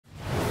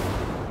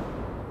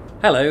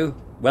Hello,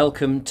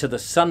 welcome to the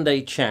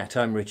Sunday Chat.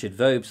 I'm Richard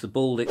Vobes, the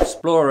Bald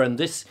Explorer, and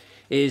this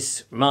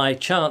is my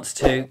chance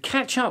to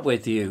catch up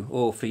with you,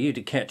 or for you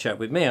to catch up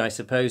with me, I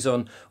suppose,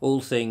 on all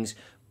things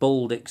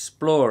Bald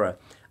Explorer.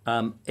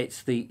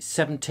 It's the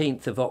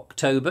 17th of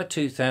October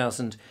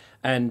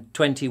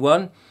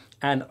 2021,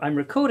 and I'm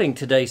recording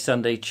today's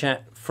Sunday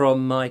Chat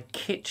from my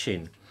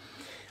kitchen.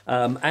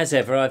 As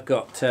ever, I've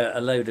got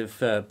a load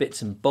of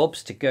bits and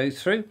bobs to go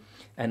through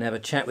and have a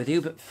chat with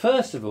you, but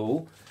first of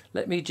all,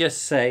 let me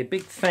just say a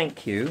big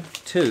thank you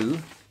to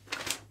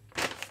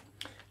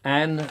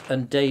Anne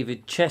and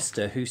David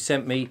Chester, who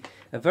sent me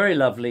a very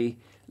lovely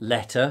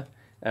letter.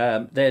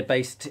 They're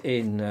based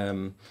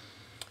in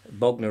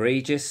Bognor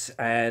Regis,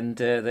 and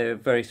they're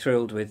very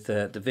thrilled with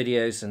the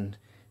videos, and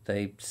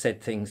they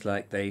said things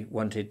like they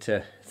wanted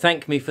to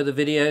thank me for the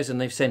videos, and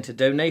they've sent a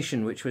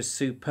donation which was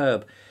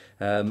superb,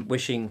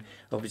 wishing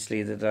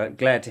obviously that I'm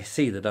glad to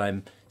see that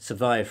I'm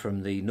survived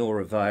from the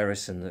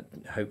norovirus, and that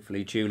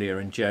hopefully Julia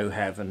and Joe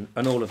have, and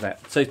all of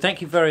that. So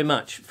thank you very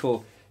much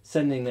for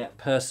sending that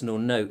personal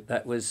note.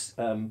 That was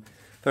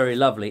very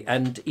lovely.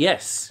 And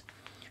yes,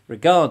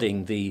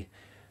 regarding the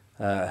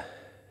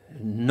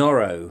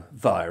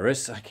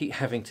norovirus, I keep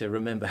having to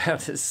remember how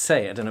to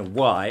say it. I don't know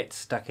why, it's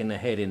stuck in the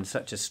head in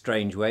such a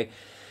strange way.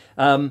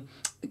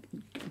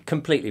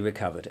 Completely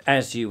recovered,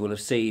 as you will have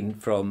seen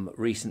from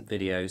recent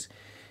videos.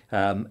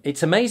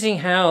 It's amazing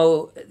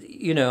how,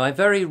 you know, I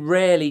very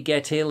rarely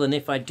get ill, and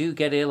if I do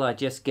get ill, I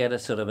just get a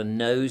sort of a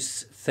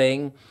nose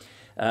thing,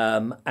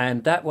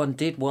 and that one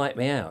did wipe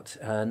me out,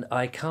 and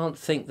I can't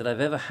think that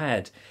I've ever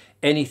had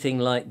anything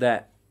like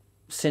that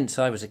since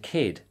I was a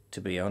kid,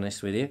 to be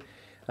honest with you.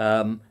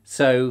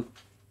 So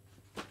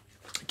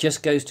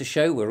just goes to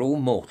show we're all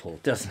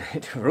mortal, doesn't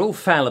it? We're all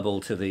fallible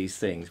to these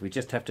things. We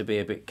just have to be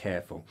a bit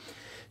careful.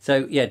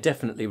 So yeah,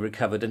 definitely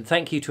recovered, and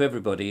thank you to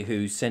everybody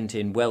who sent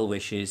in well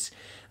wishes,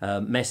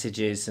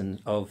 messages,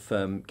 and of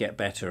get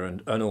better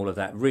and all of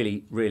that.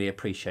 Really, really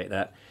appreciate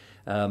that.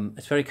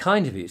 It's very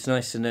kind of you. It's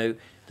nice to know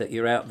that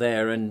you're out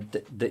there and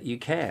that you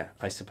care,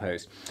 I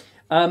suppose.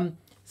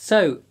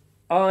 So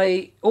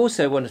I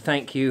also want to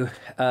thank you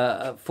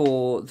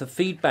for the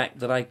feedback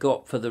that I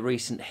got for the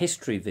recent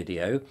history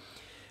video.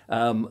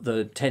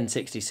 The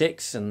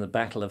 1066 and the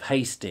Battle of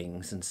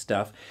Hastings and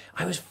stuff.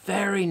 I was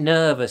very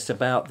nervous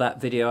about that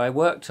video. I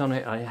worked on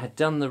it, I had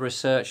done the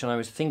research, and I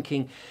was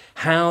thinking,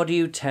 how do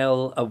you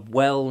tell a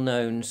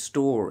well-known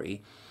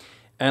story?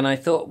 And I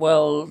thought,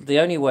 well, the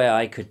only way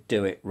I could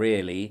do it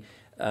really,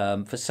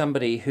 for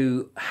somebody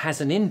who has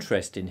an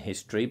interest in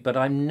history, but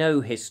I'm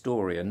no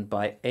historian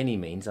by any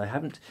means. I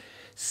haven't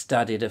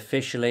studied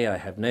officially, I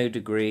have no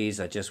degrees,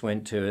 I just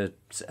went to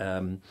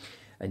a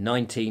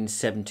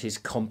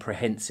 1970s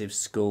comprehensive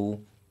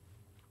school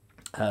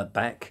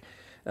back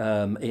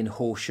in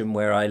Horsham,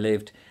 where I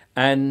lived,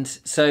 and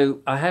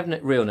so I have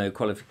no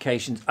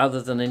qualifications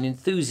other than an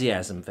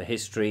enthusiasm for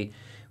history,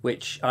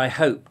 which I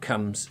hope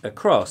comes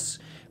across.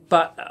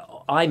 But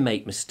I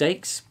make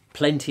mistakes,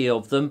 plenty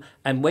of them,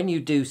 and when you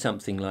do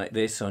something like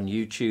this on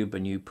YouTube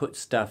and you put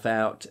stuff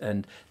out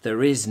and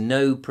there is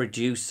no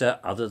producer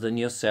other than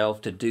yourself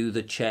to do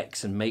the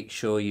checks and make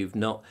sure you've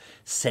not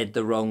said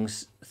the wrong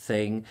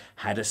thing,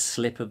 had a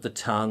slip of the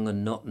tongue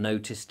and not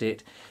noticed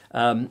it,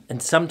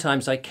 and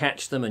sometimes I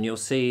catch them, and you'll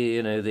see,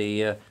 you know,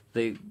 the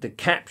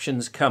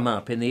captions come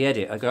up in the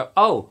edit. I go,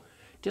 oh,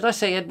 did I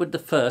say Edward the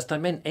First? I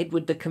meant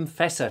Edward the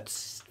Confessor.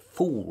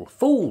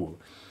 Fool.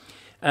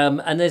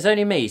 And there's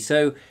only me,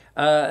 so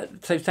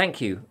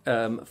thank you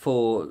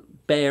for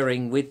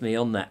bearing with me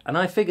on that. And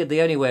I figured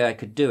the only way I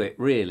could do it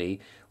really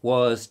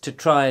was to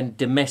try and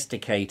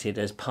domesticate it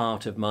as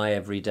part of my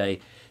everyday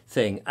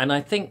thing. And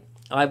I think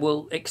I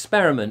will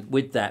experiment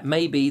with that.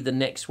 Maybe the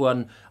next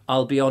one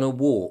I'll be on a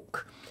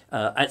walk.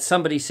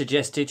 Somebody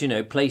suggested, you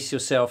know, place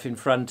yourself in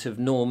front of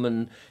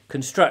Norman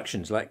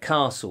constructions like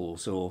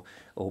castles or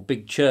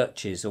big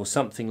churches or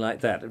something like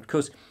that. Of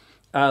course,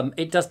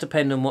 it does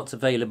depend on what's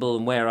available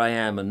and where I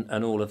am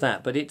and all of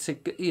that. But it's a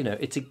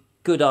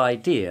good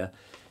idea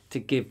to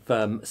give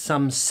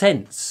some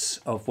sense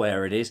of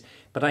where it is.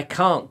 But I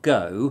can't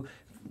go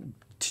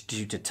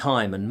due to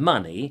time and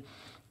money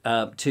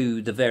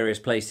to the various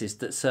places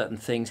that certain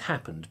things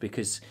happened,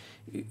 because,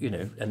 you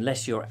know,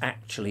 unless you're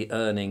actually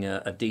earning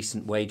a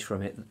decent wage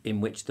from it, in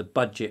which the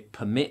budget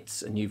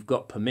permits, and you've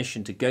got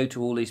permission to go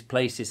to all these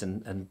places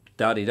and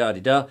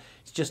da-di-da-di-da,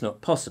 it's just not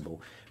possible.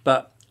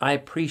 But I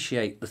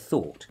appreciate the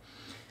thought.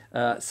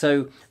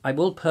 So I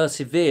will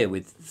persevere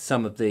with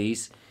some of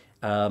these,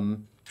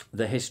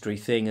 the history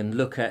thing, and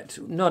look at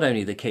not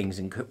only the kings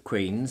and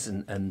queens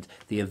and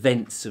the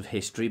events of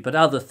history, but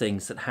other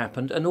things that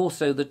happened, and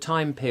also the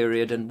time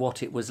period and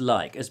what it was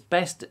like, as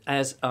best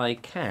as I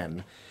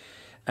can.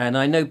 And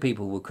I know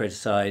people will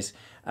criticise,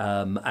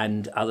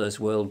 and others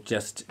will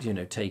just, you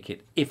know, take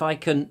it. If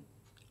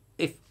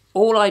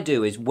all I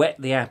do is whet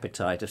the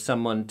appetite of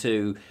someone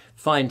to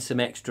find some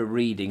extra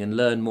reading and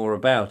learn more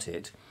about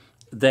it,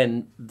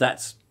 then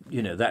that's,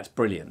 you know, that's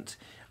brilliant.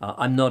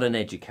 I'm not an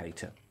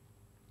educator.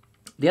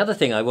 The other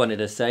thing I wanted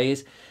to say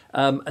is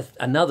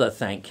Another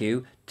thank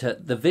you to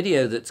the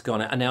video that's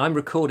gone out. And now I'm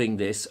recording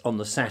this on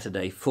the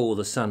Saturday for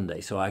the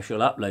Sunday, so I shall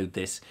upload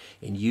this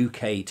in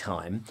UK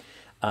time.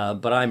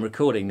 But I'm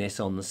recording this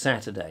on the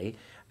Saturday,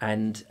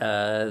 and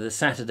the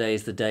Saturday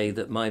is the day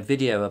that my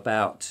video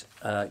about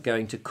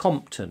going to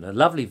Compton, a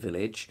lovely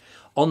village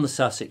on the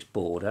Sussex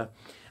border,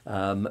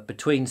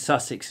 between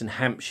Sussex and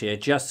Hampshire,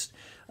 just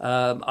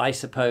I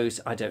suppose,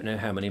 I don't know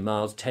how many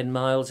miles, 10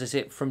 miles is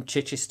it from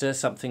Chichester,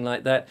 something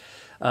like that,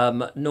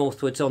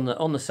 northwards on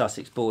the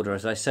Sussex border,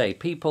 as I say.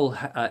 People,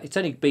 it's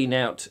only been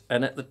out,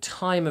 and at the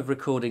time of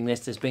recording this,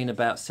 there's been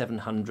about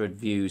 700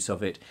 views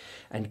of it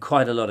and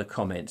quite a lot of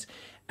comments.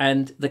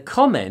 And the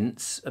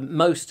comments,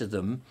 most of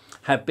them,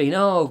 have been,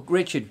 oh,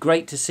 Richard,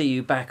 great to see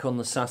you back on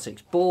the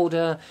Sussex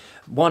border,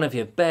 one of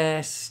your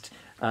best,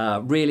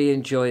 really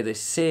enjoy this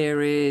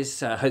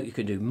series, hope you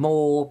can do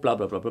more, blah,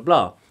 blah, blah, blah,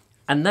 blah.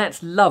 And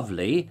that's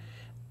lovely,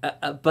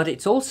 but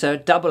it's also a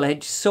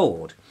double-edged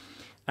sword.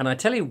 And I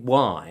tell you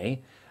why,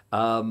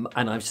 and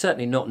I'm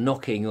certainly not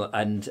knocking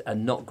and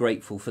not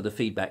grateful for the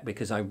feedback,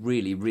 because I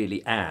really,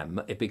 really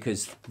am,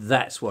 because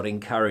that's what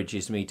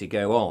encourages me to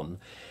go on.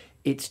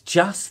 It's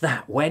just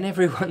that when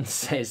everyone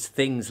says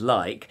things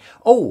like,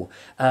 oh,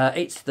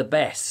 it's the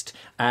best,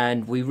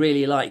 and we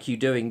really like you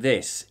doing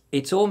this,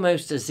 it's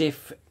almost as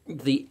if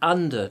the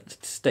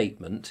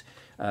understatement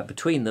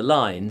between the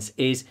lines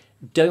is,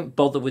 don't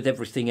bother with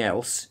everything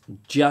else,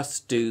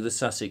 just do the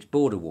Sussex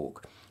border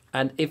walk.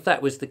 And if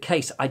that was the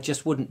case, I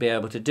just wouldn't be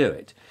able to do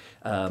it,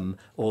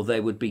 or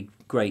there would be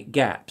great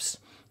gaps.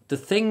 The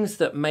things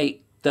that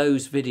make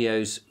those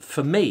videos,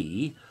 for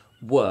me,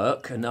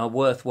 work and are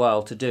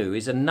worthwhile to do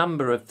is a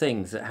number of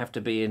things that have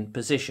to be in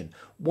position.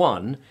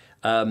 One,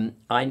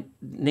 I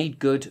need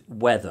good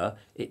weather.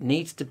 It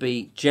needs to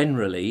be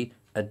generally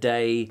a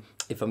day,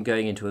 if I'm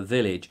going into a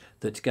village,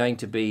 that's going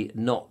to be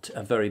not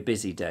a very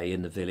busy day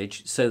in the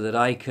village, so that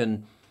I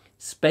can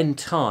spend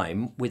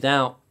time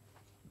without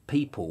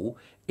people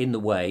in the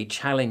way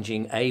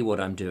challenging A,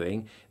 what I'm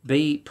doing,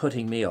 B,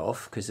 putting me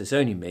off, because there's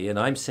only me and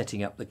I'm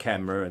setting up the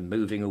camera and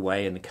moving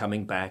away and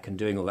coming back and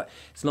doing all that.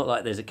 It's not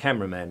like there's a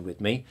cameraman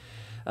with me.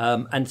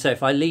 And so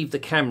if I leave the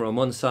camera on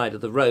one side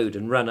of the road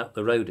and run up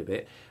the road a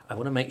bit, I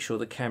want to make sure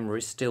the camera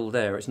is still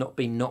there. It's not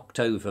been knocked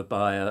over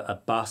by a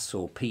bus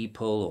or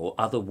people or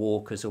other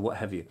walkers or what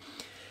have you.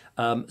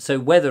 So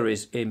weather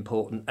is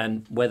important,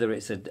 and whether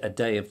it's a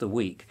day of the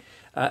week.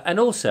 And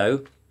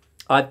also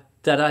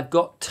that I've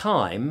got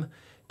time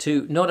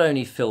to not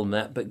only film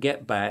that, but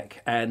get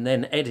back and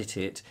then edit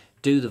it,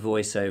 do the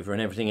voiceover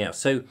and everything else.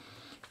 So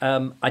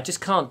I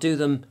just can't do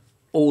them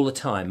all the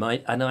time.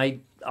 I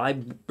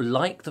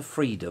like the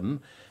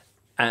freedom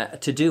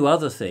to do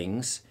other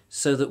things,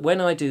 so that when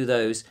I do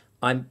those,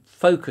 I'm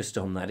focused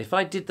on that. If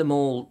I did them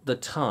all the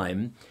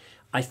time,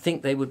 I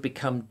think they would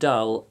become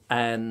dull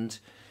and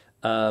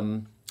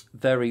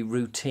very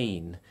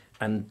routine.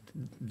 And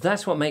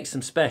that's what makes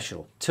them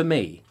special to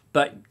me.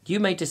 But you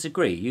may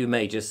disagree. You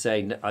may just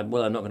say,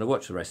 well, I'm not going to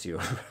watch the rest of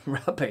your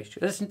rubbish.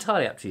 That's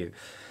entirely up to you.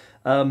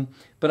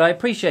 But I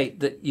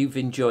appreciate that you've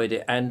enjoyed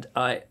it, and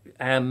I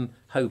am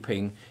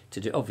hoping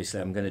to do,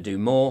 obviously I'm going to do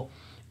more.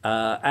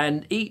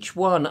 And each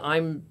one,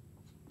 I'm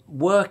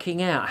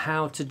working out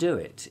how to do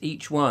it.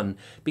 Each one,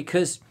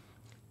 because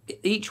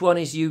each one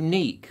is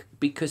unique,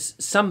 because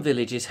some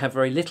villages have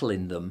very little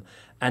in them.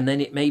 And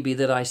then it may be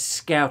that I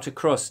scout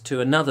across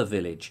to another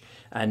village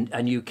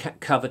and you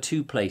cover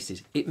two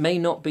places. It may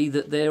not be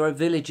that there are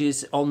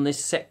villages on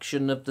this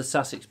section of the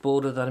Sussex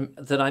border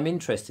that I'm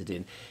interested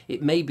in.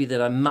 It may be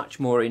that I'm much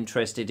more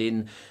interested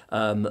in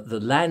the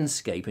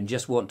landscape and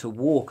just want to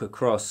walk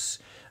across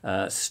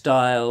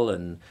style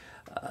and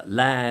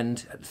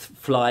land,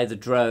 fly the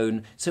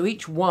drone. So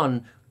each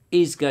one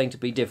is going to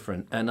be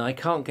different, and I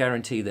can't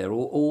guarantee that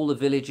all the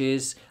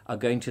villages are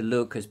going to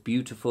look as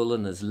beautiful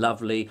and as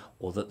lovely,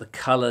 or that the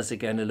colours are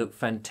going to look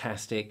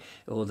fantastic,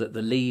 or that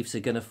the leaves are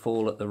going to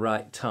fall at the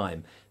right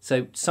time.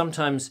 So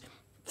sometimes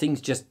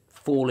things just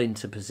fall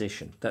into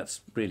position.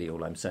 That's really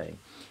all I'm saying.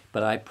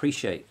 But I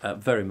appreciate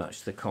very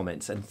much the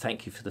comments, and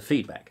thank you for the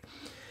feedback.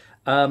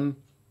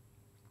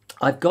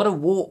 I've got a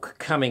walk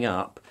coming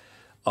up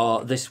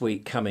this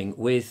week coming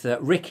with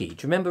Ricky. Do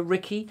you remember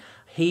Ricky?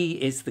 He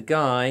is the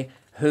guy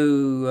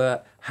who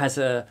has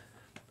a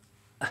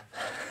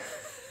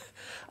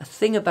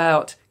thing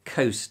about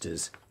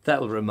coasters.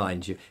 That'll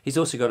remind you. He's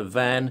also got a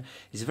van.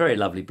 He's a very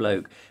lovely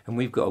bloke, and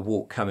we've got a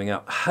walk coming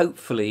up.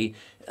 Hopefully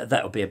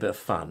that'll be a bit of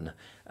fun.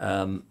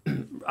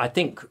 I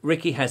think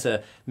Ricky has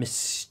a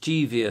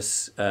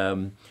mischievous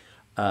way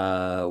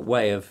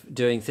of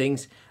doing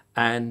things,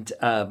 and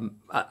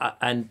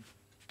I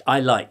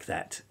like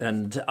that,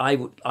 and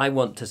I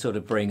want to sort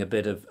of bring a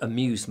bit of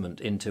amusement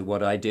into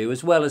what I do,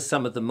 as well as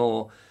some of the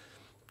more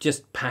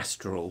just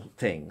pastoral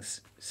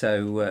things.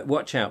 So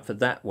watch out for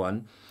that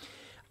one.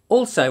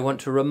 Also, I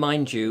want to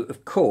remind you,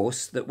 of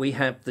course, that we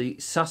have the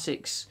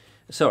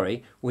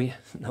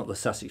not the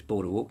Sussex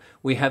Border Walk.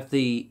 We have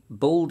the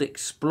Bald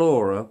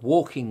Explorer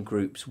Walking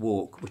Groups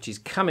Walk, which is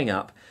coming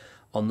up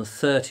on the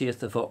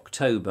 30th of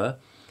October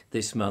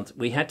this month.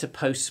 We had to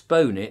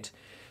postpone it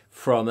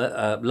from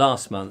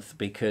last month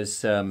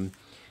because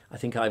I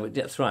think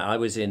that's right. I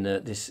was in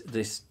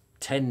this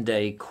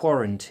 10-day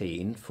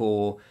quarantine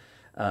for.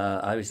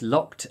 I was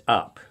locked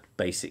up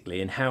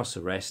basically in house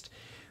arrest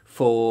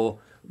for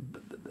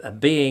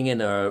being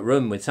in a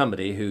room with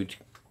somebody who'd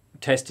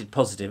tested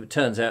positive. It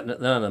turns out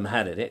that none of them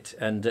had it,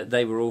 and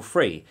they were all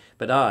free.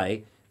 But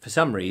I, for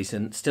some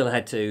reason, still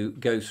had to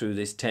go through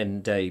this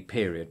 10-day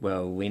period.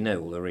 Well, we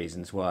know all the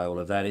reasons why all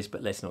of that is,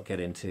 but let's not get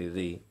into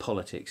the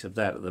politics of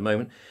that at the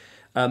moment.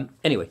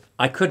 Anyway,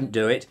 I couldn't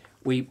do it.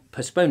 We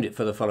postponed it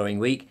for the following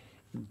week.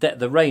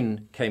 The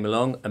rain came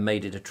along and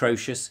made it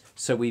atrocious,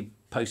 so we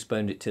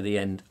postponed it to the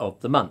end of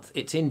the month.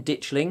 It's in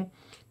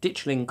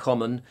Ditchling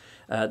Common.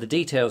 The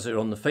details are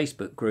on the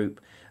Facebook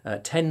group.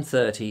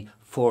 10:30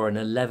 for an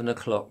 11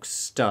 o'clock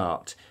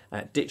start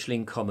at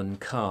Ditchling Common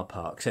car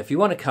park. So if you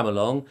want to come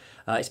along,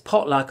 it's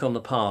potluck on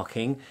the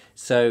parking,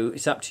 so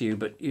it's up to you,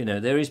 but you know,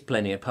 there is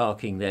plenty of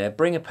parking there.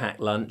 Bring a packed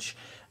lunch.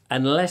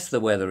 Unless the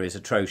weather is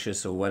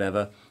atrocious or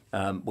whatever,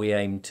 we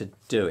aim to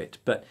do it.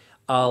 But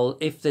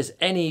if there's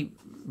any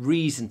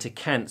reason to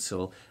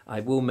cancel, I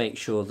will make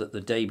sure that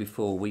the day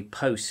before we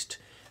post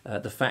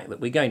the fact that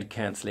we're going to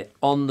cancel it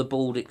on the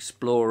Bald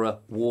Explorer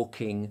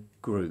walking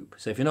group.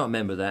 So if you're not a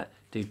member of that,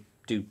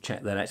 do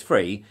check that out. It's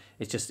free.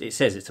 It's just, it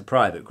says it's a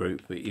private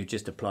group, but you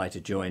just apply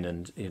to join,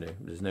 and you know,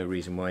 there's no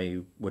reason why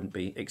you wouldn't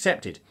be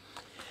accepted.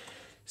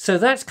 So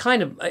that's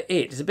kind of it.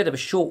 It's a bit of a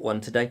short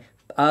one today.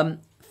 The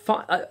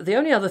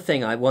only other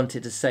thing I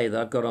wanted to say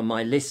that I've got on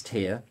my list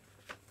here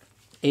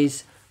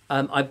is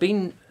I've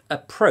been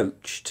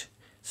approached.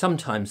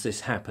 Sometimes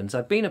this happens.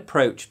 I've been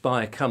approached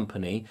by a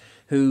company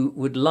who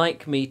would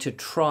like me to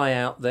try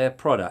out their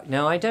product.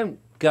 Now, I don't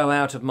go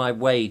out of my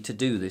way to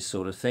do this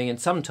sort of thing,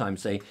 and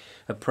sometimes they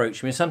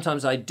approach me, and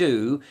sometimes I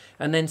do,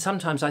 and then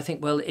sometimes I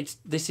think, well,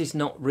 this is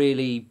not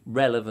really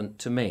relevant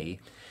to me.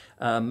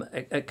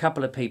 A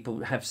couple of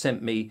people have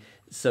sent me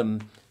some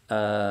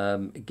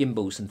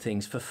gimbals and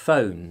things for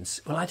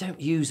phones. Well, I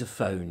don't use a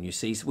phone, you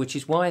see, which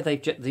is why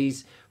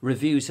these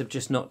reviews have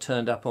just not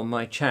turned up on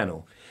my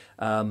channel.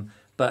 And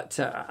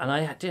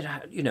I did,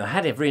 you know,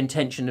 had every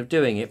intention of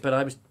doing it, but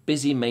I was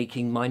busy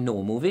making my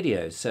normal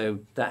videos, so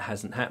that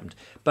hasn't happened.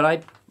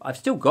 But I've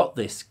still got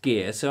this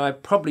gear, so I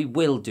probably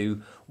will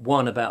do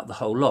one about the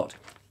whole lot.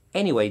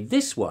 Anyway,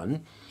 this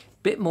one,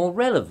 bit more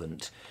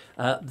relevant.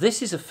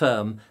 This is a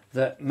firm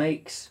that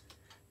makes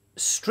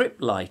strip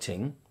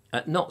lighting,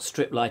 not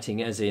strip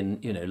lighting as in,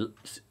 you know,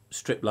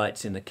 strip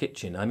lights in the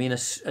kitchen. I mean,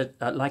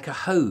 like a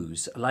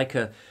hose, like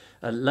a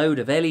load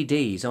of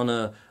LEDs on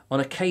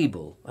a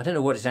cable. I don't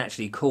know what it's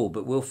actually called,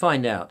 but we'll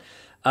find out.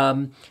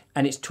 And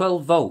it's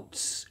 12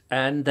 volts,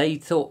 and they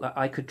thought that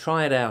I could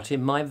try it out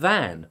in my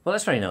van. Well,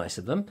 that's very nice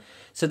of them.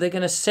 So they're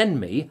going to send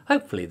me,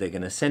 hopefully they're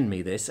going to send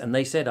me this, and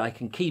they said I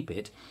can keep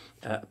it.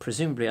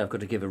 Presumably I've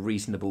got to give a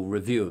reasonable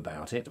review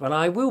about it, but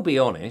I will be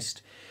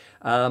honest.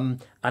 I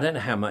don't know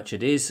how much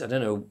it is. I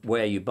don't know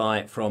where you buy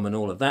it from and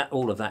all of that.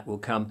 All of that will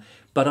come.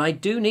 But I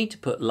do need to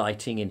put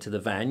lighting into the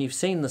van. You've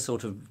seen the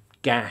sort of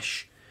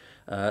gash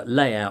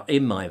layout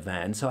in my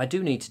van, so I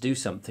do need to do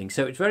something.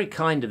 So it's very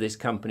kind of this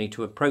company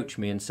to approach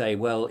me and say,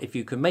 well, if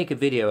you can make a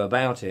video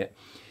about it.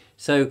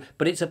 So,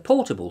 but it's a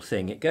portable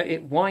thing.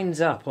 It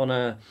winds up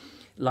on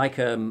like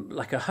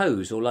a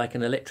hose or like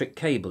an electric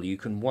cable. You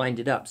can wind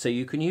it up, so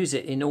you can use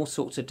it in all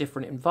sorts of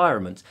different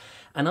environments.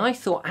 And I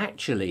thought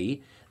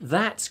actually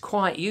that's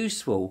quite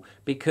useful,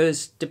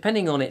 because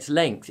depending on its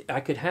length, I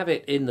could have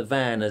it in the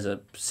van as a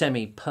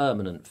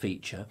semi-permanent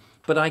feature,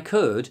 but I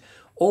could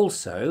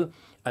also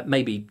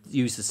maybe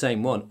use the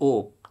same one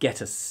or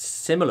get a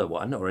similar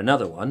one or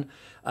another one.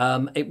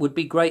 It would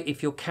be great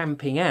if you're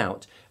camping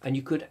out, and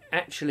you could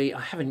actually, I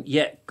haven't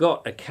yet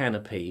got a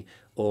canopy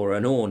or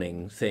an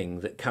awning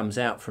thing that comes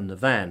out from the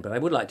van, but I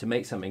would like to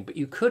make something. But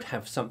you could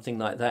have something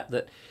like that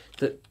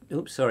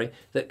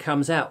that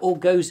comes out or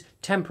goes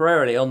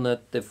temporarily on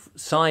the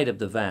side of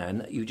the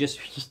van. You just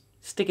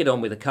stick it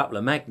on with a couple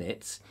of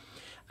magnets,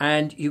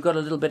 and you've got a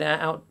little bit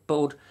of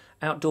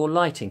outdoor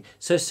lighting.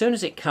 So as soon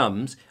as it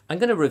comes, I'm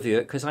going to review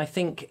it, because I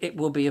think it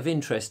will be of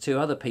interest to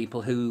other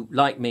people who,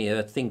 like me,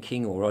 are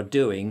thinking or are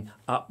doing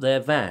up their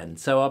van.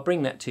 So I'll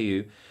bring that to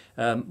you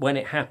when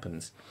it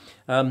happens.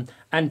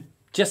 And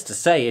just to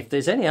say, if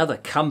there's any other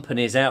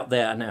companies out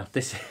there, now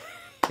this,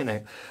 you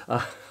know,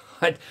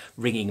 I'm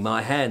wringing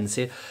my hands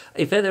here.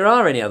 If there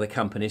are any other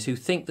companies who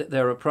think that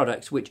there are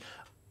products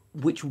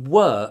which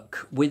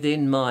work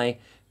within my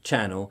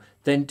channel,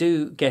 then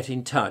do get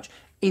in touch.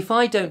 If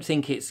I don't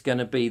think it's going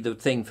to be the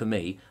thing for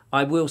me,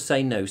 I will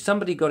say no.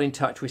 Somebody got in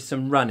touch with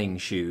some running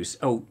shoes,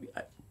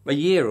 a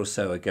year or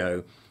so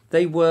ago.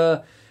 They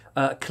were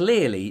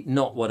clearly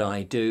not what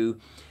I do,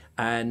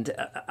 and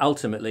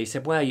ultimately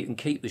said, well, you can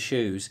keep the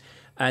shoes.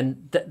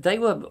 And they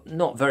were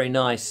not very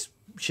nice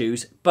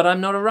shoes, but I'm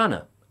not a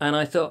runner. And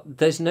I thought,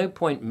 there's no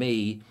point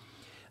me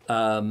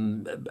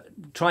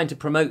trying to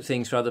promote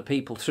things for other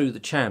people through the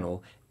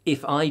channel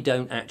if I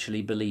don't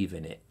actually believe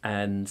in it.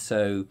 And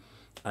so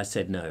I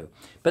said no.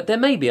 But there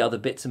may be other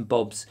bits and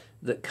bobs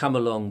that come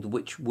along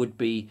which would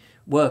be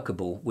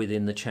workable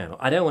within the channel.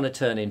 I don't want to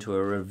turn into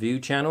a review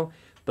channel,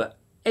 but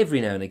every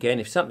now and again,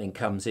 if something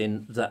comes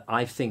in that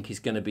I think is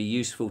going to be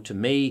useful to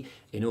me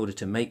in order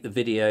to make the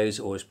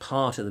videos or as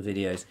part of the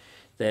videos,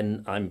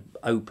 then I'm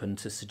open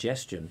to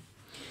suggestion.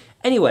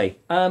 Anyway,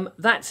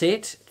 that's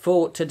it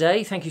for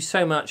today. Thank you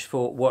so much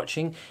for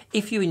watching.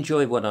 If you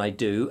enjoy what I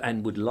do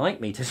and would like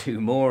me to do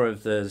more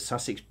of the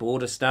Sussex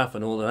border stuff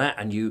and all of that,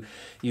 and you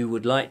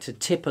would like to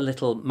tip a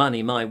little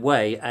money my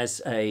way as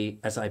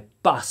I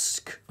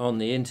busk on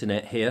the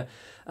internet here,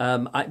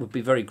 I would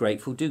be very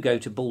grateful. Do go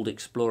to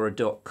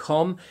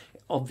baldexplorer.com.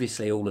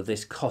 Obviously, all of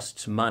this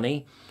costs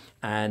money,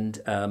 and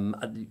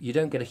you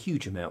don't get a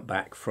huge amount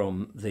back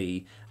from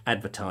the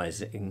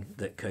advertising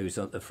that goes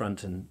on the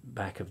front and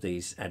back of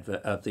these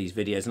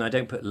videos, and I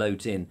don't put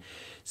loads in,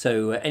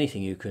 so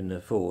anything you can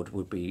afford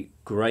would be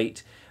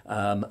great.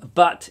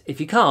 But if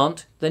you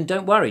can't, then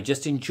don't worry,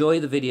 just enjoy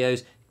the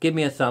videos, give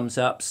me a thumbs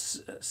up,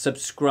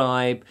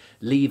 subscribe,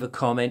 leave a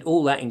comment.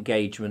 All that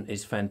engagement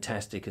is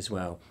fantastic as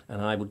well,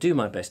 and I will do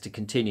my best to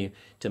continue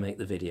to make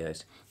the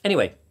videos.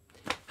 Anyway,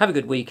 have a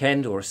good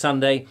weekend or a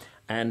Sunday,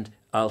 and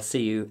I'll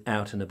see you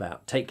out and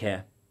about. Take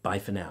care. Bye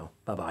for now.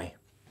 Bye-bye.